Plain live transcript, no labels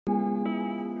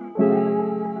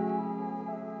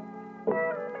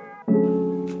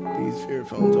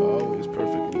earphones are always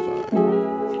perfectly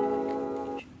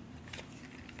fine.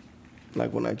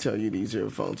 Like when I tell you these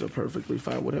earphones are perfectly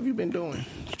fine. What have you been doing?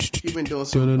 You've been doing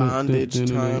some bondage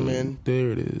timing.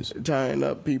 There it is. Tying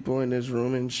up people in this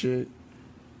room and shit.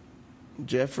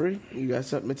 Jeffrey, you got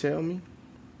something to tell me?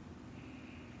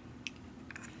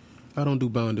 I don't do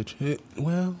bondage.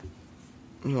 Well...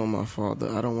 No, my father.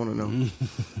 I don't want to know.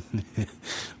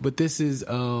 But this is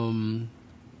I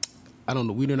don't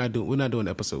know. We're not doing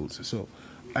episodes, so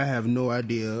I have no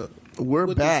idea.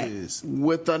 We're back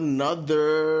with another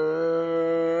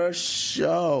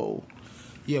show.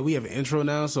 Yeah, we have an intro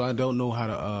now, so I don't know how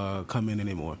to come in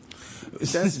anymore.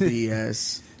 That's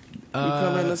BS. You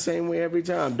come in the same way every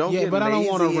time. Don't get but lazy I don't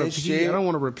want to repeat. shit. I don't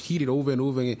want to repeat it over and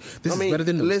over again. This is better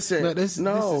than listen. This is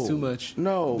too much.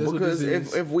 No, That's because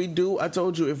if we do, I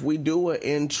told you, if we do an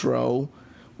intro,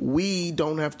 we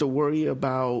don't have to worry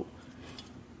about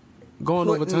going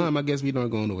over time. I guess we don't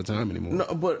going over time anymore. No,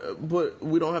 but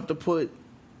we don't have to put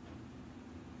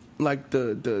like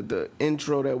the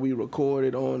intro that we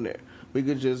recorded on there. We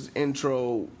could just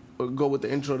go with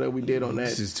the intro that we did on that.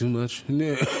 This is too much.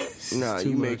 Nah,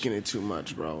 you making it too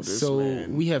much, bro.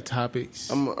 We have topics.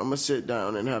 I'm gonna sit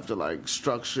down and have to like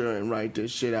structure and write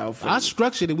this shit out for I you.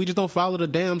 structured it. We just don't follow the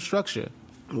damn structure.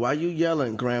 Why you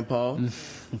yelling, Grandpa?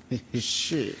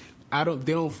 Shit. We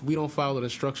don't follow the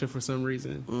structure for some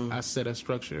reason. I set a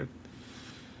structure.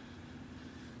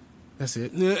 That's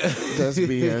it. That's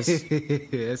BS.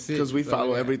 That's it. Because we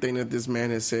follow everything that this man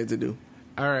has said to do.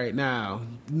 All right, now,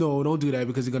 no, don't do that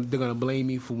because they're gonna blame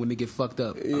me for when they get fucked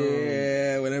up.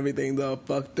 Yeah, when everything's all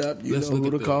fucked up, you know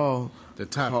who to call. The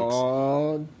topics.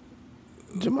 Call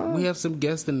Jamal. We have some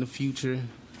guests in the future.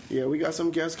 Yeah, we got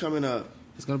some guests coming up.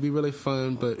 It's gonna be really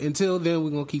fun, but until then,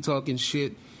 we're gonna keep talking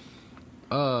shit.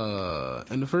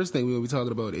 And the first thing we'll be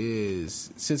talking about is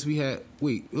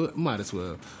might as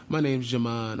well. My name's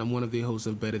Jaman. I'm one of the hosts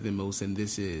of Better Than Most, and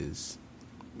this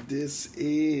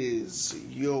is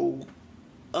your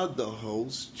other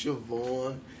host,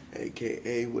 Javon,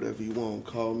 a.k.a. whatever you want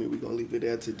to call me. We're going to leave it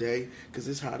there today because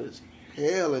it's hot as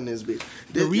hell in this bitch.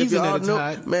 The reason that it's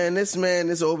hot... Man, this man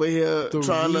is over here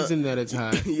trying to... The reason that it's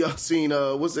hot... Y'all seen,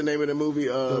 what's the name of the movie?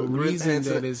 The reason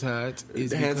that it's hot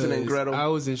is Hansel and Gretel. I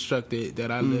was instructed that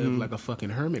I live like a fucking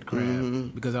hermit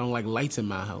crab because I don't like lights in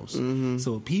my house.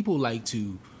 So people like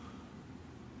to...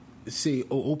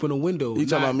 open a window. You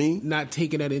talking about me? Not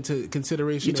taking that into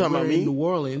consideration. You talking about me? In New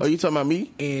Orleans. Oh, you talking about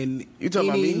me? And you talking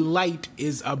about me? Light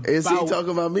is about... Is he talking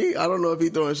about me? I don't know if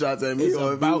he's throwing shots at me. It's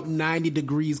about 90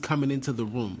 degrees coming into the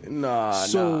room.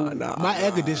 My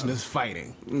air conditioner's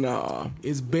fighting.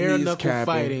 It's bare knuckle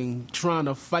fighting, trying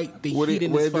to fight the heat in this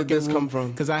fucking room. Where did this come from?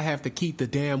 Because I have to keep the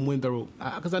damn window...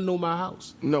 Because I know my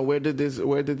house. No, where did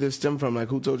this stem from? Like,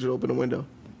 who told you to open the window?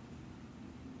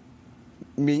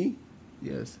 Me?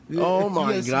 Yes. Oh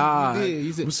my God.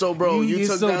 You said, so, bro, you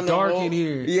took so down the dark whole... in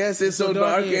here. Yes, it's so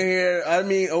dark in here. I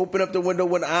mean, open up the window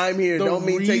when I'm here. Don't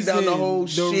mean take down the whole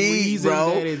sheet,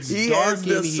 bro. He has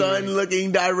the sun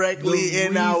looking directly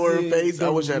in our face. I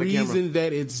wish I had a camera. The reason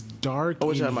that it's dark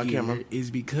in my camera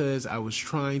is because I was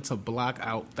trying to block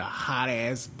out the hot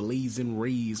ass blazing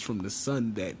rays from the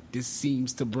sun that this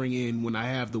seems to bring in when I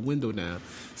have the window down.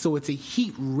 So it's a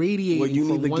heat radiating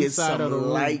from one side of the room.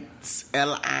 Lights,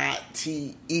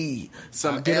 L-I-T-E,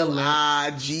 some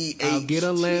L-I-G-H-T. I'll get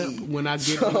a lamp when I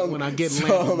get lamp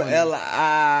money.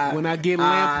 L-I. When I get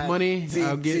lamp money,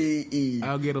 I'll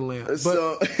get a lamp.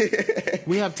 But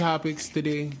we have topics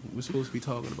today. We're supposed to be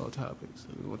talking about topics.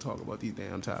 We're going to talk about these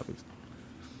damn topics.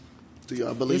 Do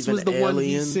y'all believe in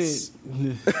aliens? This was the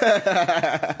one he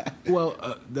sent. Well,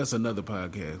 that's another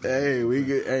podcast. Hey, we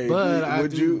get. Hey, but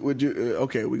would you?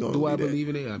 Okay, we gonna. Do I believe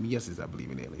in it? I mean, yes, I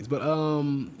believe in aliens. But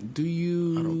do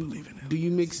you? I don't believe in aliens. Do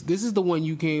you mix? This is the one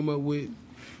you came up with.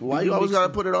 Why you always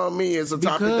gotta put it on me? It's a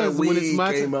topic that we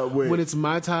came up with. When it's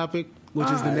my topic, which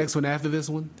is the next one after this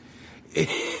one,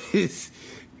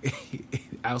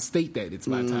 I'll state that it's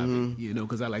my topic,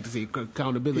 because I like to say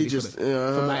accountability for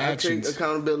my actions. I take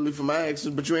accountability for my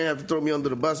actions, but you ain't have to throw me under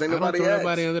the bus. Ain't nobody asked.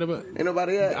 Ain't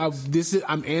nobody asked.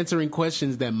 I'm answering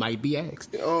questions that might be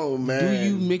asked. Oh, man. Do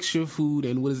you mix your food,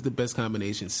 and what is the best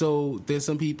combination? So there's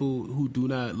some people who do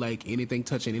not like anything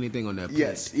touching anything on that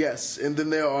plate. Yes. And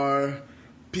then there are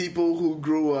people who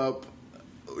grew up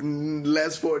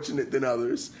less fortunate than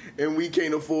others, and we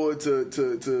can't afford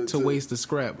to waste the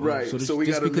scrap, right? So we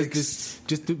got to mix.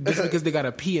 Just because they got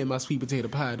a pea in my sweet potato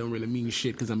pie don't really mean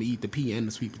shit, because I'm gonna eat the pea and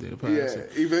the sweet potato pie. Yeah, so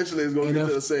eventually it's gonna get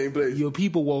to the same place. Your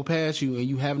people walk past you and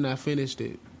you have not finished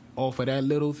it. Off of that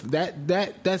little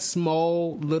that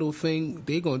small little thing,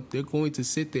 they're going to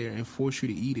sit there and force you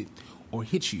to eat it or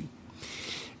hit you.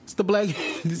 It's the black.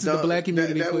 This is the black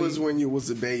community. That was when you was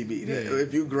a baby. Yeah.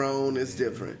 If you grown, it's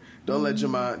different. Don't let your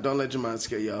mind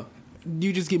scare y'all.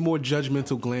 You just get more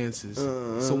judgmental glances.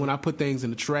 So when I put things in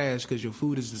the trash because your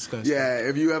food is disgusting. Yeah,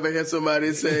 if you ever hear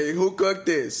somebody say, "Who cooked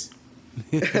this?"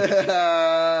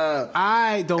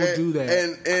 I don't do that.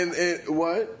 And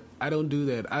what? I don't do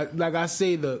that. I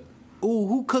say ooh,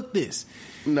 who cooked this?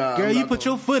 Nah, girl, you put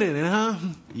your foot in it, huh?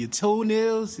 Your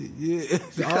toenails,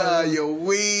 your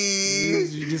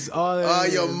weed, all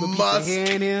your musk, your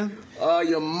hair in there. All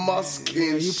your musk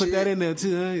and you shit. put that in there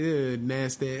too, huh? Yeah,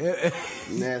 nasty.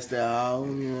 Nasty out.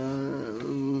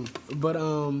 Yeah. But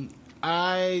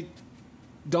I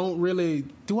don't really.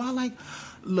 Do I like?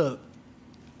 Look,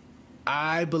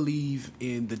 I believe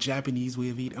in the Japanese way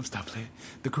of eating. I'm stop playing.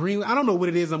 The Korean. I don't know what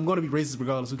it is. I'm going to be racist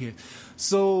regardless. Who cares?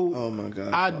 So, oh my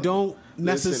god, I don't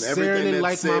necessarily everything that's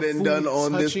like said my and food done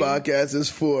on touching. this podcast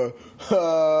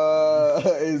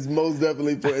is most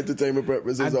definitely for entertainment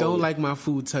purposes. I don't like my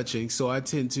food touching, so I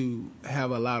tend to have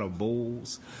a lot of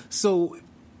bowls. So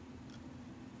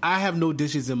I have no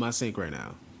dishes in my sink right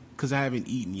now because I haven't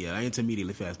eaten yet. I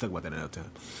intermediately fast. Talk about that another time.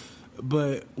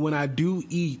 But when I do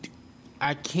eat,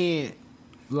 I can't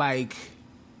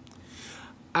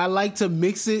I like to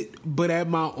mix it, but at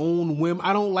my own whim.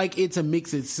 I don't like it to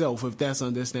mix itself, if that's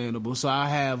understandable. So I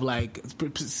have for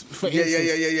instance,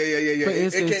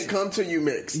 it can't come to you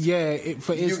mixed. Yeah,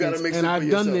 for instance, you gotta mix and it for I've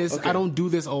yourself. done this. Okay. I don't do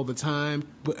this all the time,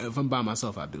 but if I'm by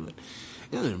myself, I do it.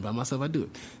 Yeah, by myself, I do it.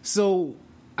 So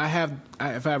if I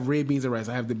have red beans and rice,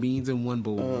 I have the beans in one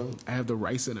bowl. I have the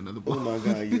rice in another bowl. Oh my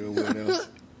god, you're a weirdo.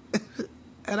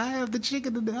 And I have the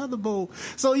chicken in the other bowl.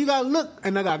 So you got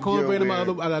and I got cornbread in my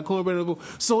other. I got cornbread in the bowl.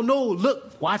 So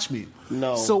watch me.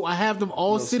 No. So I have them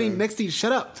all sitting next to each.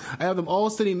 Shut up. I have them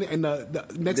all sitting in the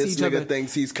next to each other. This nigga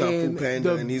thinks he's Kung Fu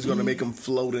Panda and he's gonna make them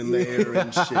float in the air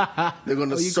and shit. They're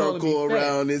gonna circle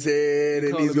around his head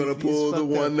and he's gonna pull the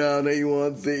one down that he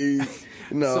wants to eat.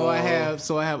 No.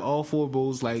 So I have all four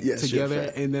bowls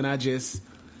together, and then I just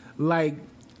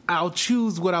I'll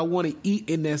choose what I want to eat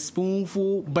in that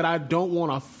spoonful, but I don't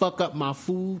want to fuck up my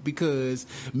food because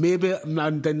maybe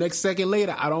the next second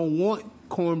later I don't want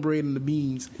cornbread and the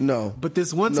beans. No. But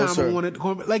this one time I wanted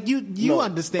cornbread. You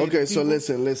understand. Okay, so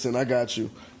listen, I got you.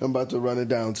 I'm about to run it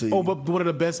down to you. Oh, but one of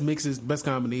the best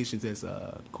combinations is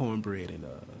cornbread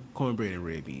and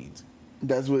red beans.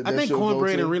 I think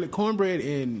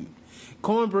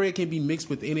cornbread can be mixed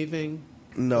with anything.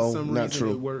 No, for some not reason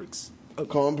true. It works.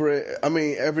 Cornbread, I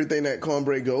mean, everything that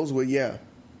cornbread goes with, yeah.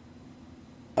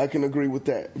 I can agree with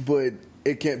that. But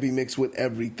it can't be mixed with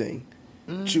everything.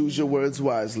 Choose your words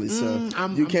wisely, son.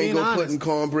 You can't go putting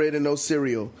cornbread in no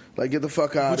cereal. Get the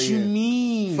fuck out of here. What you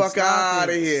mean? Fuck out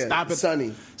of here. Stop it.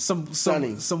 Sonny.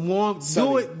 Some warm.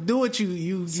 Sonny. Do it.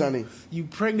 You Sonny. You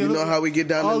pregnant. You know how we get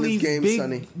down in this game,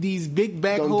 Sonny. These big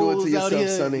back Don't holes do it to out yourself,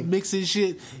 here Sonny. mixing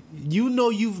shit. You know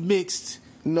you've mixed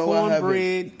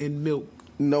cornbread and milk.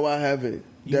 No, I haven't.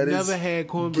 You never had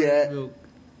cornbread and milk.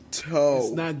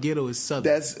 It's not ghetto, it's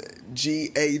southern. That's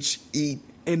GHE.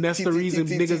 And that's the reason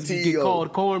niggas get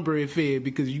called cornbread fed,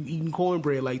 because you eating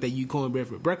cornbread like that. You eat cornbread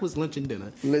for breakfast, lunch, and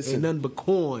dinner. Listen. Ain't nothing but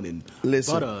corn and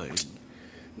butter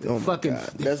and fucking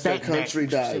that's that country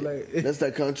diet. That's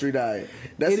that country diet.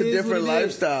 That's a different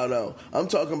lifestyle, though. I'm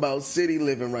talking about city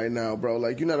living right now, bro.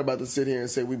 You're not about to sit here and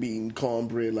say we be eating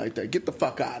cornbread like that. Get the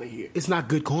fuck out of here. It's not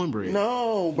good cornbread.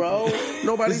 No, bro.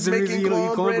 Nobody's making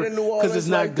cornbread in New Orleans because it's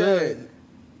not like good.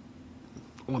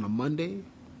 That. On a Monday?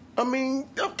 I mean,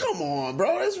 come on,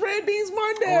 bro. It's Red Beans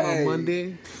Monday. On a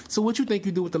Monday? So what you think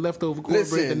you do with the leftover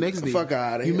cornbread the next day? Fuck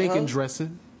out of here. You making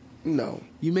dressing? No.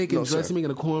 You making dressing,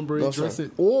 making a cornbread dressing?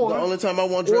 Sir. Or the only time I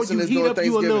want dressing is during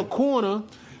Thanksgiving. Or you heat up you a little corner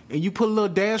and you put a little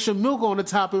dash of milk on the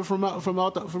top of it from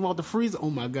out the freezer.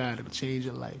 Oh my God, it'll change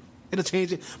your life. It'll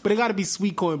change it. But it got to be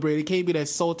sweet cornbread. It can't be that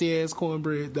salty-ass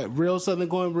cornbread. That real Southern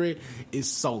cornbread is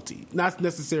salty. Not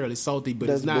necessarily salty, but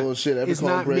it's not. That's bullshit. Every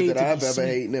cornbread that I've ever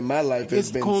eaten in my life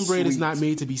has been cornbread sweet. Is not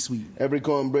made to be sweet. Every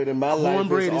cornbread in my life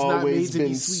has always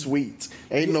been sweet.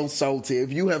 Ain't no salty.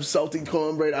 If you have salty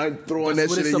cornbread, I'm throwing that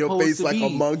shit in your face like a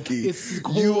monkey. It's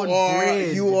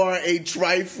cornbread. You are a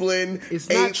trifling. It's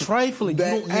not trifling. You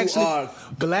don't actually.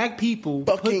 Black people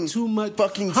put too much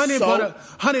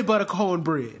honey butter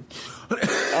cornbread.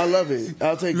 I love it.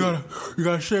 I'll take it. You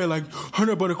gotta share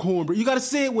honey butter cornbread. You gotta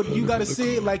say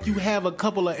it like you have a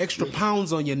couple of extra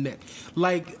pounds on your neck.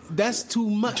 That's too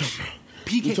much.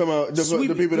 You talking about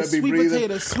the people that be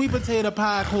breathing? Sweet potato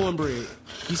pie cornbread.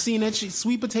 You seen that shit?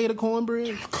 Sweet potato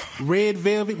cornbread, red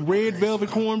velvet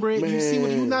cornbread. Man, you see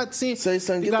what you not seeing? Say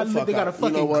something. They got a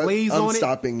fucking glaze on it. I'm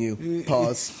stopping you.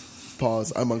 Pause.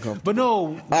 Pause. I'm uncomfortable. But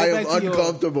no, I am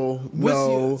uncomfortable.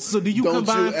 No. So do you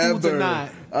combine foods or not?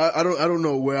 I don't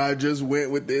know where I just went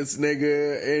with this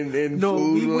nigga in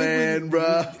food land,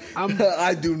 bruh.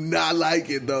 I do not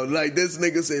like it though. Like this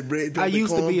nigga said, red velvet. I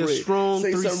used to be a strong.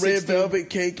 Say some red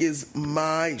velvet cake is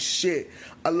my shit.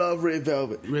 I love red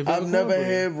velvet. I've never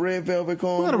had red velvet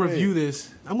cornbread. I'm gonna review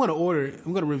this. I'm gonna order it.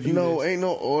 I'm gonna review this. No, ain't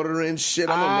no ordering shit.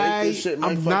 I'm gonna make this shit.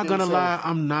 I'm not gonna lie.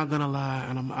 I'm not gonna lie,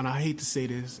 and I hate to say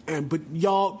this, but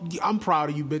y'all, I'm proud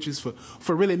of you bitches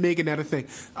for really making that a thing.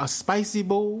 A spicy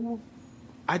bowl.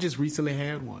 I just recently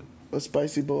had one. A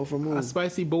spicy bowl from who? A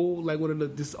spicy bowl, like one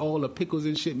of all the pickles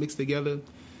and shit mixed together.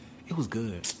 It was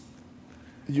good.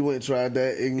 You went and tried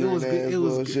that ignorant ass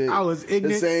bullshit. I was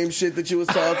ignorant. The same shit that you was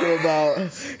talking about.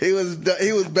 He was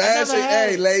bashing.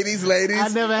 Hey, ladies. I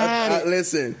never had it.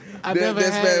 Listen.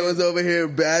 This man was over here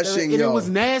bashing y'all. It was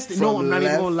nasty. No, I'm not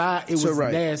even gonna lie. It was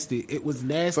nasty. It was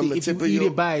nasty. If you eat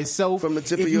it by itself, from the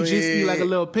tip of your head, if you just eat like a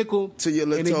little pickle to your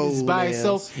little toe, it's by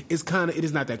itself, it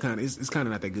is not that kind. It's kind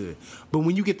of not that good. But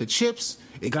when you get the chips,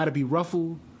 it got to be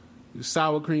ruffled,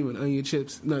 sour cream and onion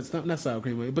chips. No, it's not sour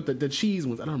cream, but the cheese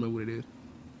ones. I don't remember what it is.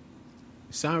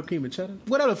 Sour cream and cheddar,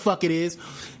 whatever the fuck it is.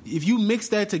 If you mix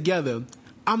that together,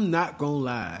 I'm not gonna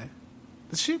lie.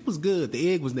 The shit was good.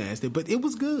 The egg was nasty, but it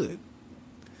was good.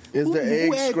 Is the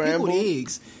egg scrambled?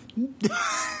 Eggs?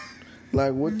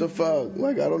 Like, what the fuck?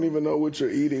 Like, I don't even know what you're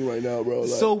eating right now, bro. Like,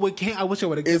 so what came? I wish I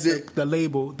would have given the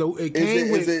label.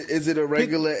 Is it a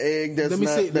regular egg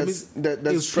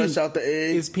that's fresh out the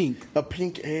egg? It's pink. A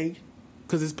pink egg?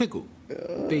 Because it's pickle.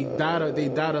 They dyed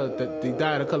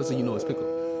a color so you know it's pickle.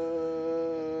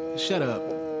 Shut up.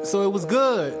 So it was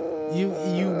good. You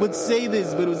would say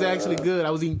this, but it was actually good. I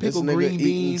was eating pickled green beans.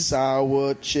 Eating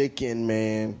sour chicken,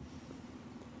 man.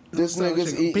 This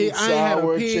nigga's eating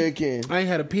sour chicken. I ain't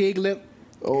had a pig lip.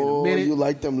 Oh, you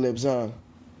like them lips, huh?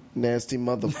 Nasty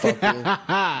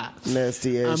motherfucker.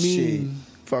 Nasty ass shit.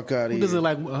 Fuck out of here. Who doesn't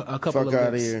like a couple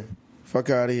of lips? Fuck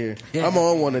out of here. I'm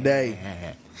on one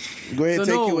today. Go ahead and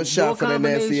take you a shot for that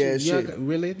nasty ass shit.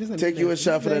 Really? Take you a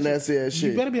shot for that nasty ass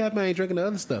shit. You better be happy I ain't drinking the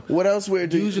other stuff. What else we're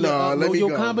doing? Let me go.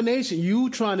 Your combination.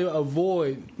 You trying to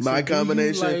avoid my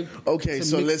combination? Okay,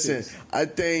 so listen. I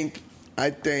think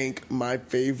my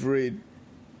favorite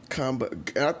combo.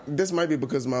 This might be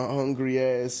because I'm hungry.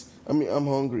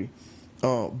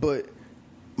 But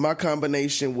my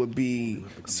combination would be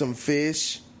some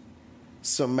fish,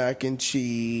 some mac and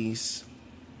cheese.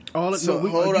 Hold up,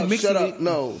 shut up.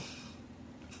 No.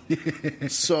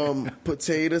 Some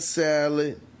potato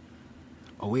salad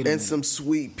and some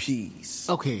sweet peas.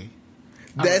 Okay.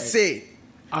 That's it.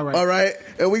 All right. All right.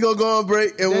 And we going to go on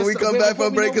break. And when we come back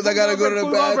from break, because I got to go to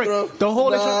the bathroom. Don't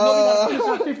hold it.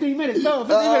 No, 15 minutes. No,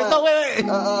 15 minutes. No, wait.